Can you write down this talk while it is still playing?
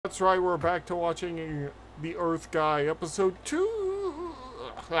That's right, we're back to watching The Earth Guy, episode 2.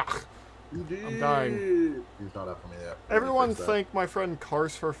 Ugh, I'm dying. He's not up for me yet. Everyone thank my friend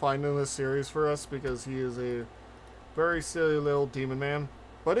Kars for finding this series for us because he is a very silly little demon man.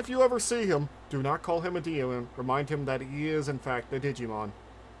 But if you ever see him, do not call him a demon. Remind him that he is, in fact, a Digimon.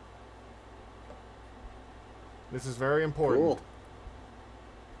 This is very important. Cool.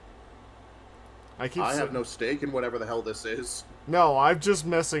 I have no stake in whatever the hell this is. No, I'm just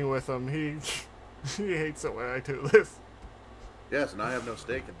messing with him. He hates it when I do this. Yes, and I have no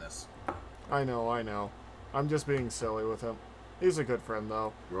stake in this. I know. I'm just being silly with him. He's a good friend,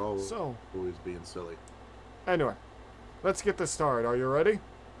 though. We're always being silly. Anyway, let's get this started. Are you ready?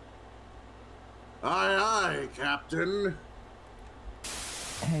 Aye, aye, Captain.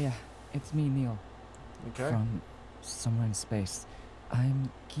 Hey, it's me, Neil. Okay. From somewhere in space.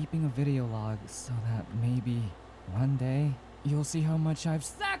 I'm keeping a video log so that maybe one day you'll see how much I've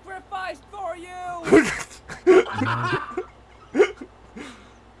sacrificed for you!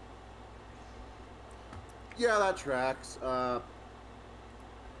 Yeah, that tracks.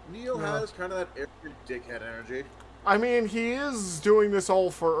 Neil has kind of that arrogant dickhead energy. I mean, he is doing this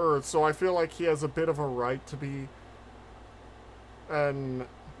all for Earth, so I feel like he has a bit of a right to be an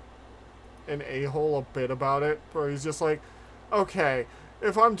a-hole a bit about it, where he's just like, okay,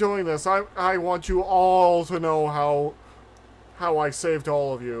 if I'm doing this, I want you all to know how I saved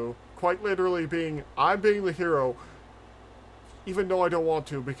all of you. Quite literally I'm being the hero, even though I don't want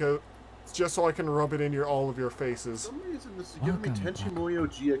to, because just so I can rub it in all of your faces. For some reason, this is giving me Tenchi Muyo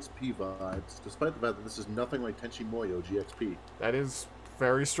GXP vibes, despite the fact that this is nothing like Tenchi Muyo GXP. That is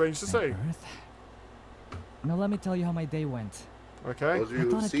very strange to say. Earth? Now let me tell you how my day went. Okay. Those of you I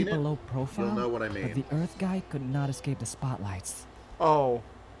who've thought I'd seen keep a it, low profile, you'll know what I mean. but the Earth guy could not escape the spotlights. Oh.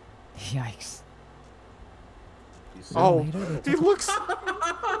 Yikes. Oh, he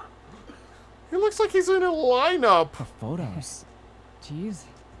looks like he's in a lineup. For photos. Jeez.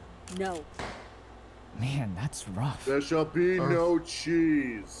 No. Man, that's rough. There shall be no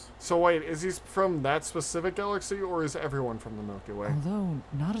cheese. So wait, is he from that specific galaxy, or is everyone from the Milky Way? Although,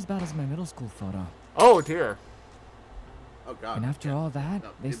 not as bad as my middle school photo. Oh dear. Oh god. And after all that,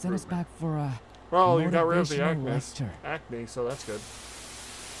 they sent us back for a Well, you got rid of the motivational acne, so that's good.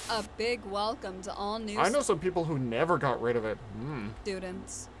 A big welcome to all new I know some people who never got rid of it.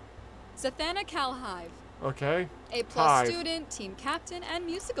 students. Zathana Calhive, Okay. A+ Hive. student, team captain, and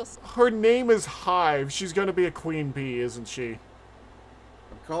musical Her name is Hive. She's gonna be a queen bee, isn't she?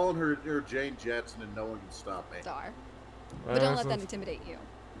 I'm calling her Jane Jetson and no one can stop me. star. But don't let that intimidate you.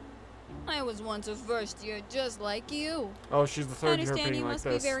 I was once a first year just like you. Oh, she's the I third year understand being you like must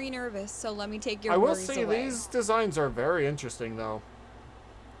this. be very nervous, so let me take your I will worries say away. these designs are very interesting, though.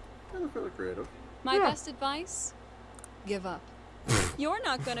 They're fairly creative. My best advice? Give up. You're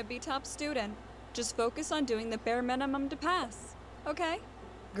not gonna be top student. Just focus on doing the bare minimum to pass. Okay?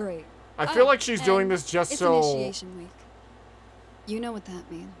 Great. I feel like she's doing this just it's so... initiation week. You know what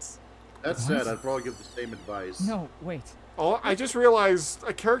that means. That said, I'd probably give the same advice. No, wait. Oh, I just realized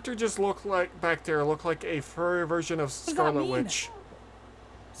a character just looked like, back there, looked like a furry version of does that Scarlet mean? Witch.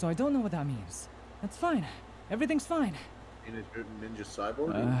 So I don't know what that means. That's fine. Everything's fine. Teenage Mutant Ninja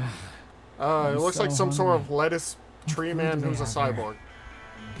Cyborg? It looks so like some sort of hungry. lettuce tree man do they who's a have cyborg.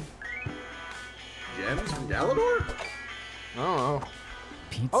 Gems from Galador? I don't know.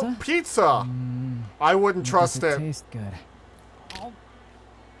 Pizza? Oh, pizza! I wouldn't trust Does it. taste good.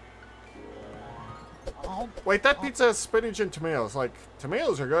 Wait, that pizza has spinach and tomatoes. Like,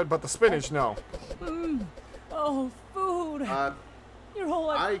 tomatoes are good, but the spinach, no. Oh, food! Your whole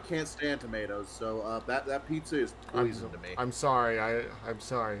life. I can't stand tomatoes, so that pizza is poison to me. I'm sorry, I'm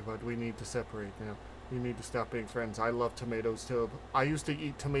sorry, but we need to separate now. We need to stop being friends. I love tomatoes too. I used to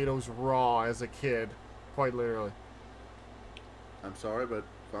eat tomatoes raw as a kid, quite literally. I'm sorry, but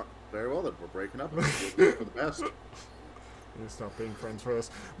very well then. We're breaking up. We'll do for the best. We need to stop being friends for this.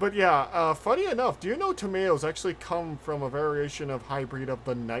 But yeah, funny enough, do you know tomatoes actually come from a variation of hybrid of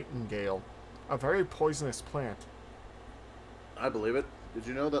the nightingale? A very poisonous plant. I believe it. Did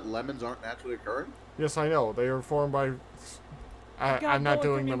you know that lemons aren't naturally occurring? Yes, I know. They are formed by... I'm not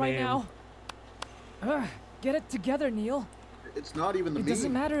doing the right meme. now. Get it together, Neil. It's not even the It meme.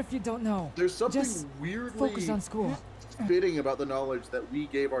 doesn't matter if you don't know. There's something Just weirdly focus on school. fitting about the knowledge that we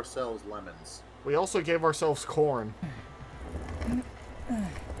gave ourselves lemons. We also gave ourselves corn.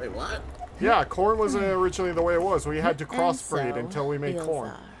 Wait, what? Yeah, corn was originally the way it was. We had to crossbreed so, until we made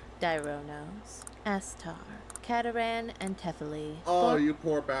corn. Ilzar, Dironos, Astar, Cataran, and Tefali. Oh, you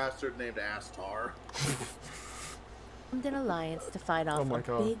poor bastard named Astar. formed an alliance to fight off my a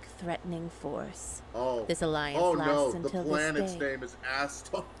God. big threatening force. Oh. This alliance Oh lasts no, the until planet's this day. name is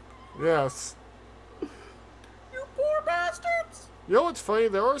Aston. Yes. You poor bastards! You know what's funny?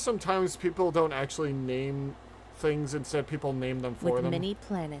 There are sometimes people don't actually name things, instead people name them for With them. many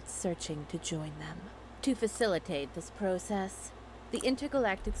planets searching to join them. To facilitate this process, the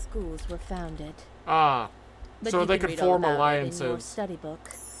intergalactic schools were founded. Ah. But So you they can could read all form about it in your alliances. study book.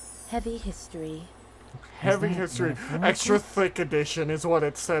 Heavy history. Heavy that history. metaphorical? Extra thick edition is what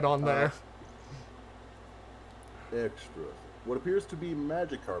it said on there. Extra. What appears to be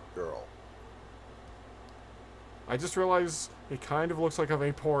Magikarp Girl. I just realized it kind of looks like a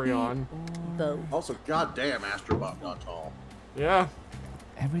Vaporeon. Both. Also, goddamn, Astrobot got tall. Yeah,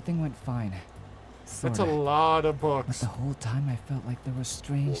 Everything went fine. that's a Sorta. lot of But books. the whole time I felt like there were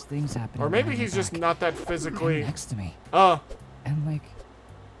strange things happening. Or maybe behind my he's just back not that and physically... next to me, Uh, and like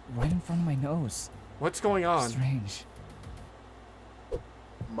right in front of my nose. what's going on? Strange.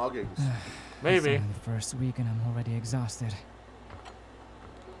 Muggings. Maybe. It's only the first week and I'm already exhausted.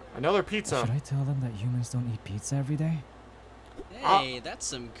 Another pizza. Should I tell them that humans don't eat pizza every day? Hey, that's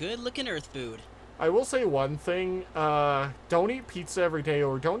some good-looking Earth food. I will say one thing. Don't eat pizza every day,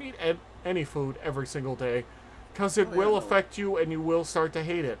 or don't eat any food every single day, because it Oh, yeah, will no. affect you and you will start to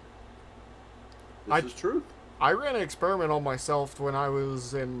hate it. This is truth. I ran an experiment on myself when I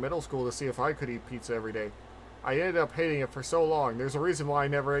was in middle school to see if I could eat pizza every day. I ended up hating it for so long. There's a reason why I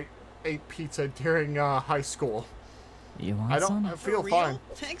never ate pizza during high school. You want I some? feel For real? fine.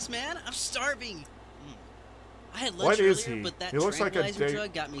 Thanks, man. I'm starving. I had lunch What earlier, is he? but that He looks like a tranquilizer date-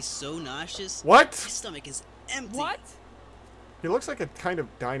 drug got me so nauseous. What? My stomach is empty. What? He looks like a kind of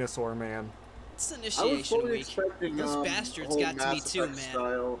dinosaur man. It's I was initiation fully week. expecting Those bastards whole got to me Mass too, Effect man.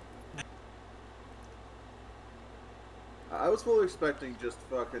 Style. I was fully expecting just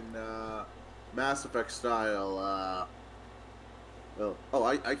fucking Mass Effect style.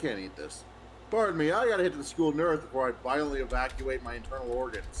 I can't eat this. Pardon me, I gotta hit to the school nurse before I violently evacuate my internal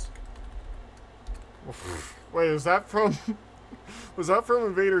organs. Wait, is that from... was that from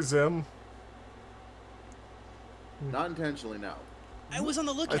Invader Zim? Not intentionally, no. I was on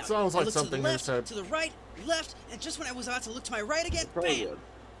the lookout. It sounds I like looked something to the they left, said. to the right, left, and just when I was about to look to my right again, Probably bam! would.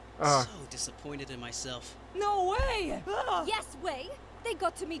 Uh, So disappointed in myself. No way! Ah! Yes, way. They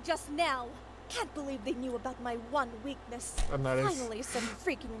got to me just now. Can't believe they knew about my one weakness. And that is- Finally, some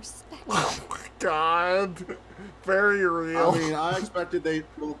freaking respect. oh my god. Very real. I mean, I expected they.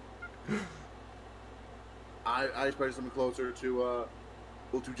 Well, I expected something closer to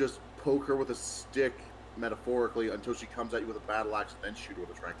just poke her with a stick, metaphorically, until she comes at you with a battle axe and then shoot her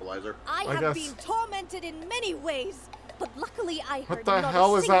with a tranquilizer. I I have guess- been tormented in many ways, but luckily I heard What the not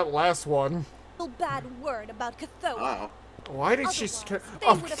hell a is that last one? single bad word about Cthulhu. Oh. Why did she... Otherwise, they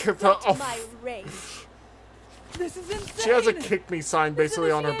Oh, would have give felt the- my rage. This is insane! she has a kick me sign This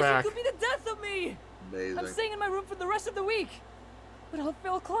basically on her initiation back. could be the death of me! Amazing. I'm staying in my room for the rest of the week. But I'll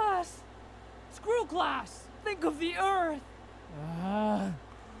fail class. Screw class. Think of the Earth.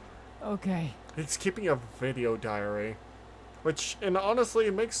 Okay. He's keeping a video diary. Which, and honestly,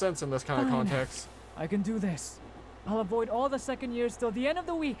 it makes sense in this kind of Fine. context. I can do this. I'll avoid all the second years till the end of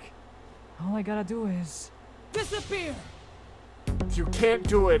the week. All I gotta do is... Disappear. You can't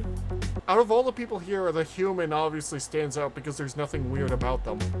do it. Out of all the people here, the human obviously stands out because there's nothing weird about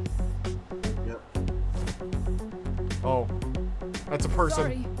them. Yep. Oh. That's a person.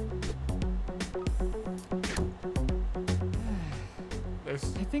 Sorry. There's,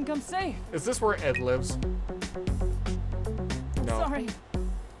 I think I'm safe. is this where Ed lives? No. Sorry.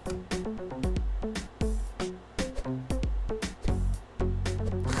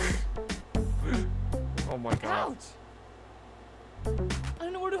 Oh my god. Ouch! I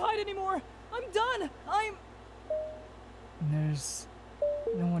don't know where to hide anymore. I'm done. I'm... There's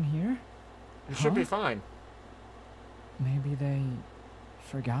no one here? You should be Huh? fine. Maybe they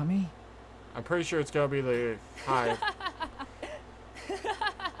forgot me? I'm pretty sure it's gonna be the hive.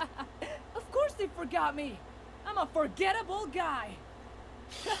 Of course they forgot me. I'm a forgettable guy.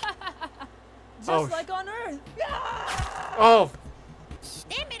 Just Oh. like on Earth. Oh!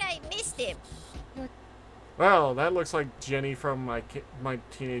 Damn it, I missed him. Well, that looks like Jenny from my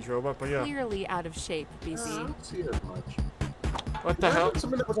teenage robot, but yeah. Clearly out of shape, I BC. don't see it as much. What the hell?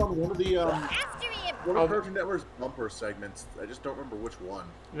 Something that was on one of the After him. one Oh. of Cartoon Network's bumper segments. I just don't remember which one.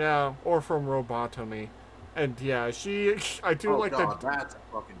 Yeah, or from Robotomy. And yeah, she, I do Oh like god, the, that's a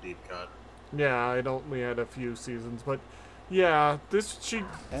fucking deep cut. yeah, I only had a few seasons, but yeah, this, she,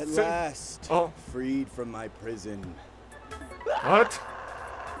 At said- last, Oh. freed from my prison. What?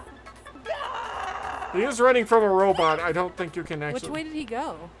 He is running from a robot. I don't think you can Which actually. way did he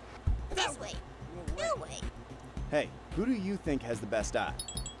go? This way. No way. Hey, Who do you think has the best eye?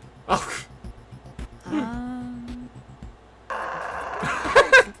 Oh.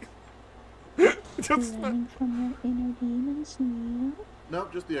 Just Learning from your inner demons, Neil.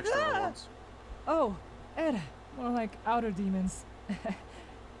 Nope, just the external ones. Oh, Ed, more like outer demons.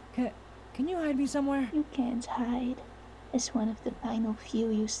 Can you hide me somewhere? You can't hide. As one of the final few,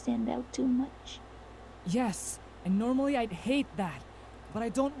 you stand out too much. Yes, and normally I'd hate that, but I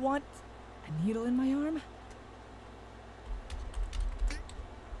don't want a needle in my arm.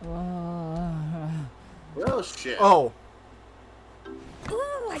 Well, shit. Oh.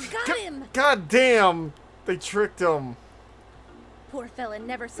 Ooh, I got him! God damn! They tricked him. Poor fella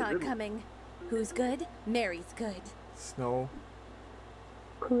never saw it coming. Who's good? Mary's good. Snow.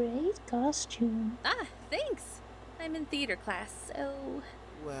 Great costume. Ah, thanks. I'm in theater class, so...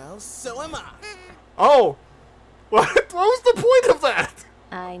 Well, so am I. Oh! What was the point of that?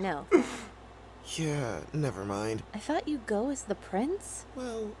 I know. Yeah, never mind. I thought you'd go as the prince?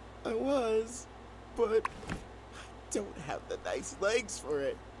 Well, I was, but I don't have the nice legs for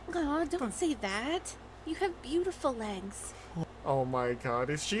it. Aw, don't say that. You have beautiful legs. Oh my god,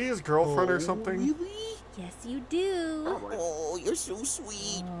 is she his girlfriend or something? Really? Yes, you do. Oh, you're so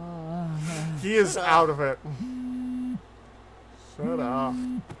sweet. He is out of it. Shut up.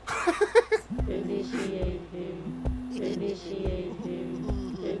 Initiate him. Initiate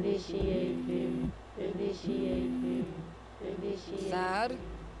him. Initiate him. Initiate him. Initiate him. Thad?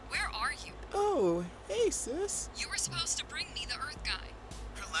 Where are you? Oh, hey, sis. You were supposed to bring me the Earth guy.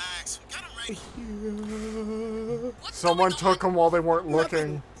 Relax, we got him right here. What's Someone going on? took him while they weren't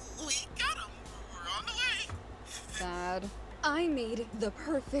looking. We got him. We're on the way. Thad, I made the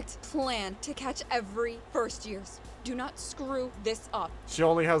perfect plan to catch every first years. Do not screw this up. She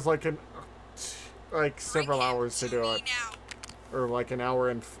only has like several Bring him hours to do me it. now. Or like an hour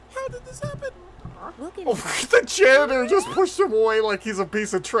and... How did this happen? We'll get Oh, it. the janitor just pushed him away like he's a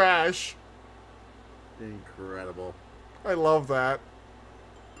piece of trash. Incredible. I love that.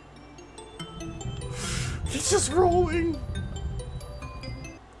 He's just rolling.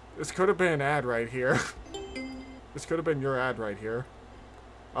 This could have been an ad right here. This could have been your ad right here.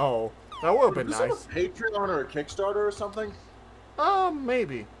 Oh, that would have been Is this nice. on a Patreon or a Kickstarter or something?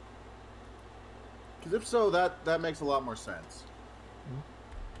 Maybe. Because if so, that makes a lot more sense.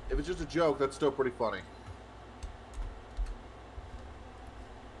 If it's just a joke, that's still pretty funny.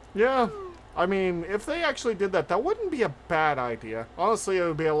 Yeah. I mean, if they actually did that, that wouldn't be a bad idea. Honestly, it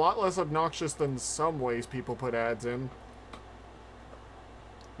would be a lot less obnoxious than some ways people put ads in.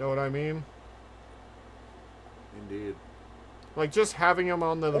 Know what I mean? Indeed. Like, just having them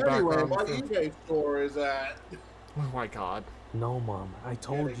on the Anyway, background. my eBay store is at... Oh my god. No, Mom, I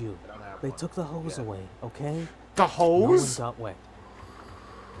told you. They took the hose away, okay? The No hose? one got wet.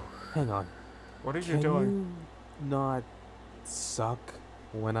 Hang on. What are you Can doing? you not suck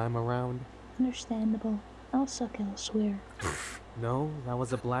when I'm around? Understandable. I'll suck elsewhere. No, that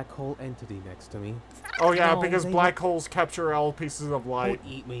was a black hole entity next to me. Oh yeah, No, because they- black holes capture all pieces of light.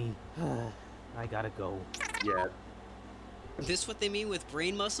 Don't eat me. I gotta go. Yeah. This what they mean with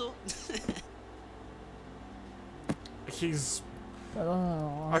brain muscle? He's...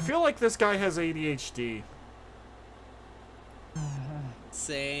 I feel like this guy has ADHD.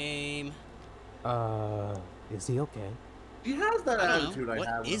 Same. Is he okay? He has that I don't know. attitude I What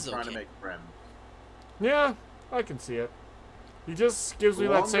have when I'm is trying to okay? make friends. Yeah, I can see it. He just gives me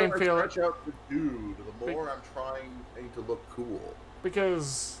The that same longer I feeling. stretch out the dude, the more I'm trying to look cool.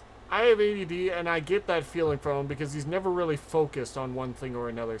 Because I have ADD and I get that feeling from him because he's never really focused on one thing or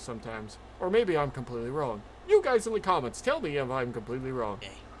another sometimes. Or maybe I'm completely wrong. You guys in the comments, tell me if I'm completely wrong.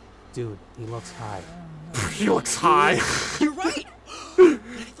 Dude, he looks high. He looks high. You're right! But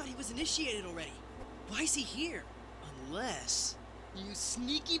I thought he was initiated already. Why is he here? Unless... You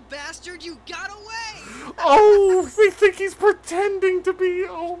sneaky bastard, you got away! Oh, they think he's pretending to be.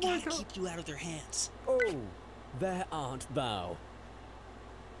 Oh my Gotta god. keep you out of their hands. Oh, there art thou.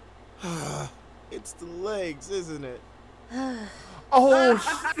 It's the legs, isn't it? Oh.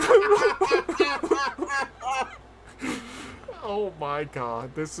 Oh my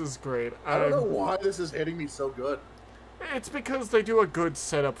god, this is great. I don't know why this is hitting me so good. It's because they do a good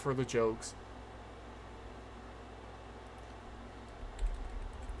setup for the jokes.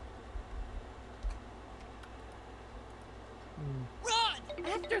 Run!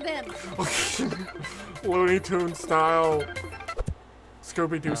 After them! Looney Tunes style.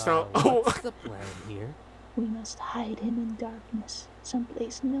 Scooby-Doo style. Oh. What's the plan here? We must hide him in darkness,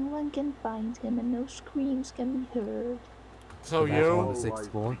 someplace no one can find him and no screams can be heard. So Back on you? the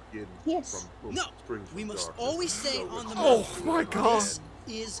sixth floor? Yes. No! We must always stay on the move. Oh my god. This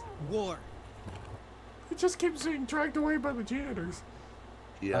is war. It just keeps being dragged away by the janitors.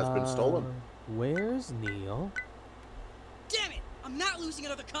 He has been stolen. Where's Neil? Damn it! I'm not losing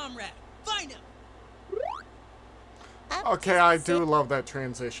another comrade. Find him. Okay, I do love that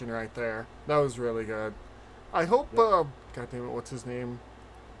transition right there. That was really good. I hope, God damn it, what's his name?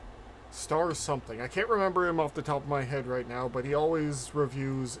 Star something. I can't remember him off the top of my head right now, but he always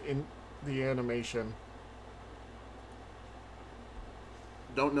reviews in the animation.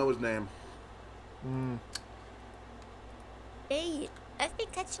 Don't know his name. Hey, I've been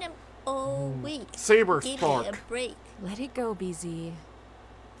catching him all week. Saber Give Spark. me a break. Let it go, BZ.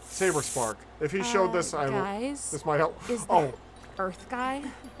 Saber Spark. If he showed this, I will. Guys, This might help. is Oh, that Earth guy?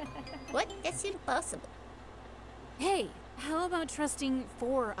 What? That's impossible. Hey, how about trusting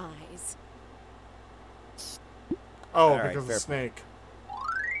 4 eyes? oh, All right, because of fair the snake.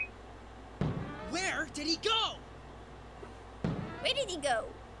 Where did he go? Where did he go?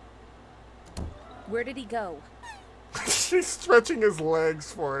 Where did he go? She's stretching his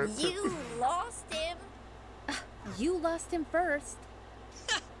legs for it. You lost him. You lost him first.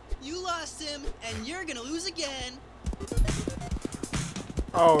 You lost him, and you're gonna lose again.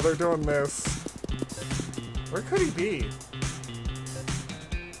 Oh, they're doing this. Where could he be?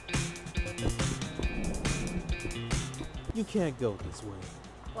 You can't go this way.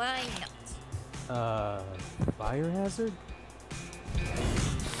 Why not? Fire hazard?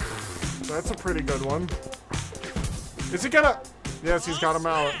 That's a pretty good one. Is he gonna? Yes, he's got him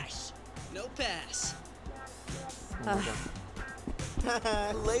out. No pass.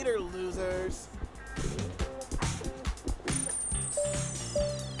 Later, losers.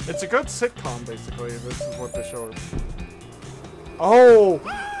 It's a good sitcom, basically. This is what the show is. Oh!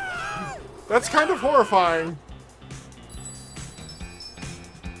 That's kind of horrifying.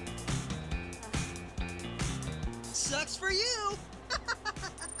 Sucks for you.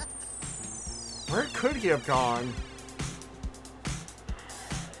 Where could he have gone?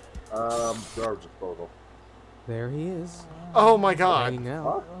 Garbage disposal. There he is. Oh my god. Hanging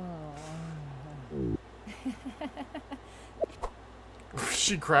out.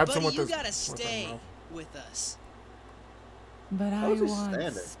 She grabs him Buddy, with you his. gotta stay with us. But I How is he want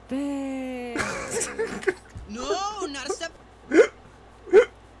standing? space. No, not a step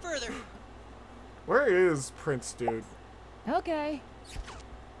further. Where is Prince, dude? Okay.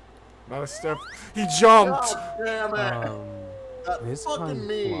 Not a step. He jumped. God damn it! That His fucking kind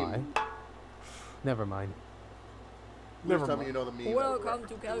meme. fly. Never mind. Never Tell me you mind. know the meme. Welcome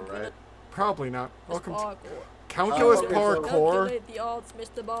to Calculate Probably not. Welcome to Parkour. Calculus okay, so- Parkour. Calculate the odds,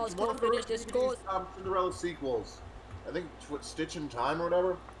 Mr. Boss. One Can of the finish this course. Cinderella sequels. I think what, Stitch in Time or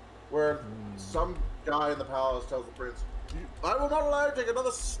whatever, where some guy in the palace tells the prince, "I will not allow you to take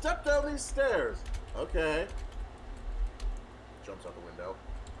another step down these stairs." Okay. Jumps out the window.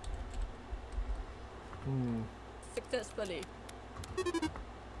 Successfully.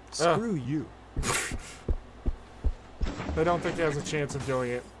 Screw you. I don't think he has a chance of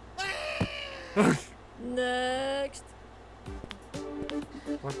doing it. Next.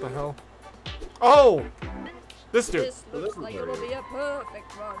 What the hell? Oh! This dude. This looks like it will be a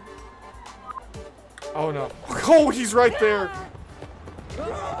perfect run. Oh no. Oh, he's right there.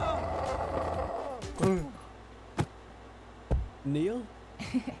 Neil?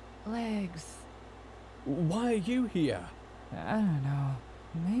 Legs. Why are you here? I don't know.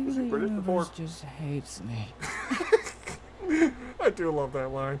 Maybe the British universe before? just hates me. I do love that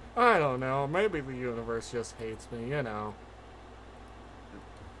line. I don't know. Maybe the universe just hates me, you know.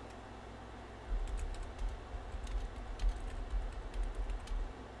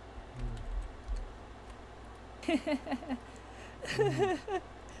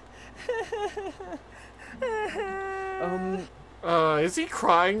 Is he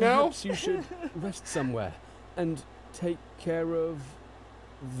crying now? Perhaps you should rest somewhere and take care of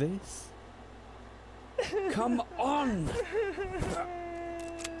this. Come on! There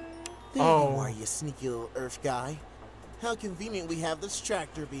Oh. you are, you sneaky little Earth guy. How convenient we have this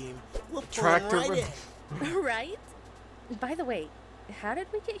tractor beam. We'll pull Tractor him right beam. in. Right? By the way, how did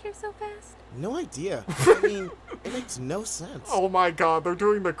we get here so fast? No idea. I mean, it makes no sense. Oh my god, they're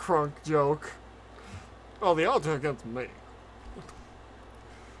doing the crunk joke. Oh, the odds are against me.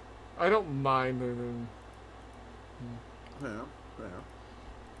 I don't mind them. Yeah.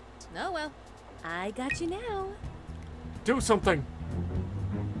 Oh well, I got you now. Do something.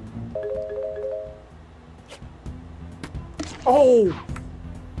 Oh!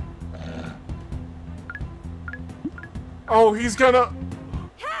 Oh, he's gonna...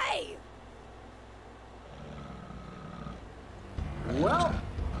 Hey! Well.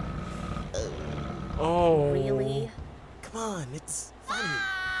 Oh. Really? Come on, it's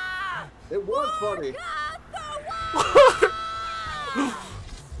funny. It was funny.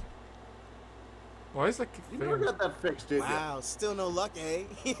 Why is that You never got that fixed, did Wow, still no luck, eh?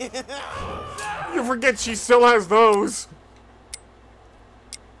 You forget she still has those.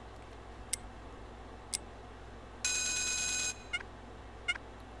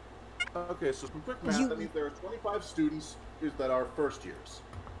 Okay, so some quick math, that means there are 25 students that are first years.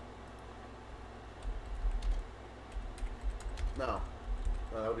 No.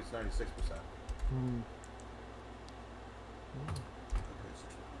 That would be 96%. Hmm. Okay, so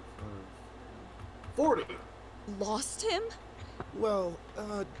 40. Lost him? Well,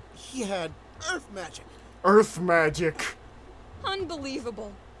 he had earth magic. Earth magic.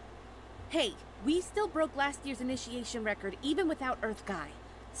 Unbelievable. Hey, we still broke last year's initiation record even without Earth Guy.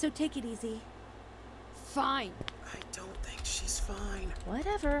 So take it easy. Fine. I don't think she's fine.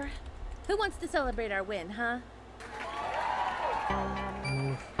 Whatever. Who wants to celebrate our win, huh?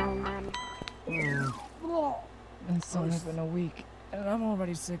 It's only been a week, and I'm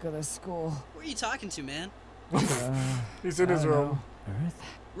already sick of this school. Who are you talking to, man? He's in his room. Earth?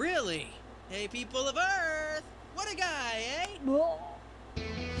 Really? Hey, people of Earth! What a guy, eh?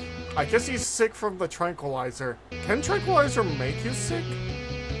 I guess he's sick from the tranquilizer. Can tranquilizer make you sick?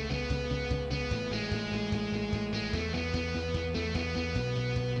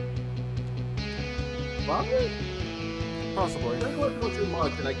 Probably. Possibly. They look too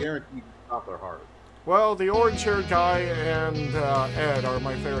much, and I guarantee you can stop their heart. Well, the orange-haired guy and Ed are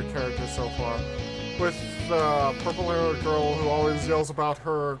my favorite characters so far. With the purple-haired girl who always yells about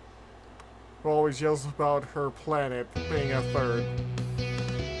her planet being a third.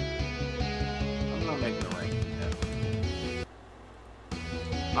 I'm not making a ranking yet.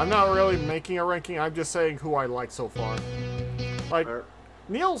 I'm not really making a ranking, I'm just saying who I like so far. Like,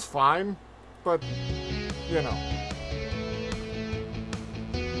 Neil's fine, but, you know.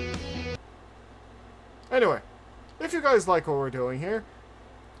 Anyway, if you guys like what we're doing here,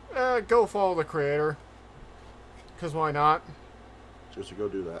 go follow the creator. Because why not? Just to go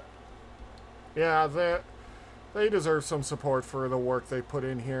do that. Yeah, they deserve some support for the work they put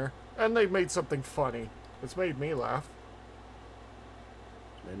in here. And they've made something funny. It's made me laugh.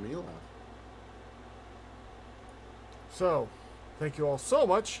 It's made me laugh. So, thank you all so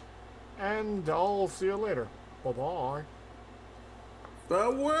much. And I'll see you later. Bye-bye.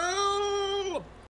 Farewell!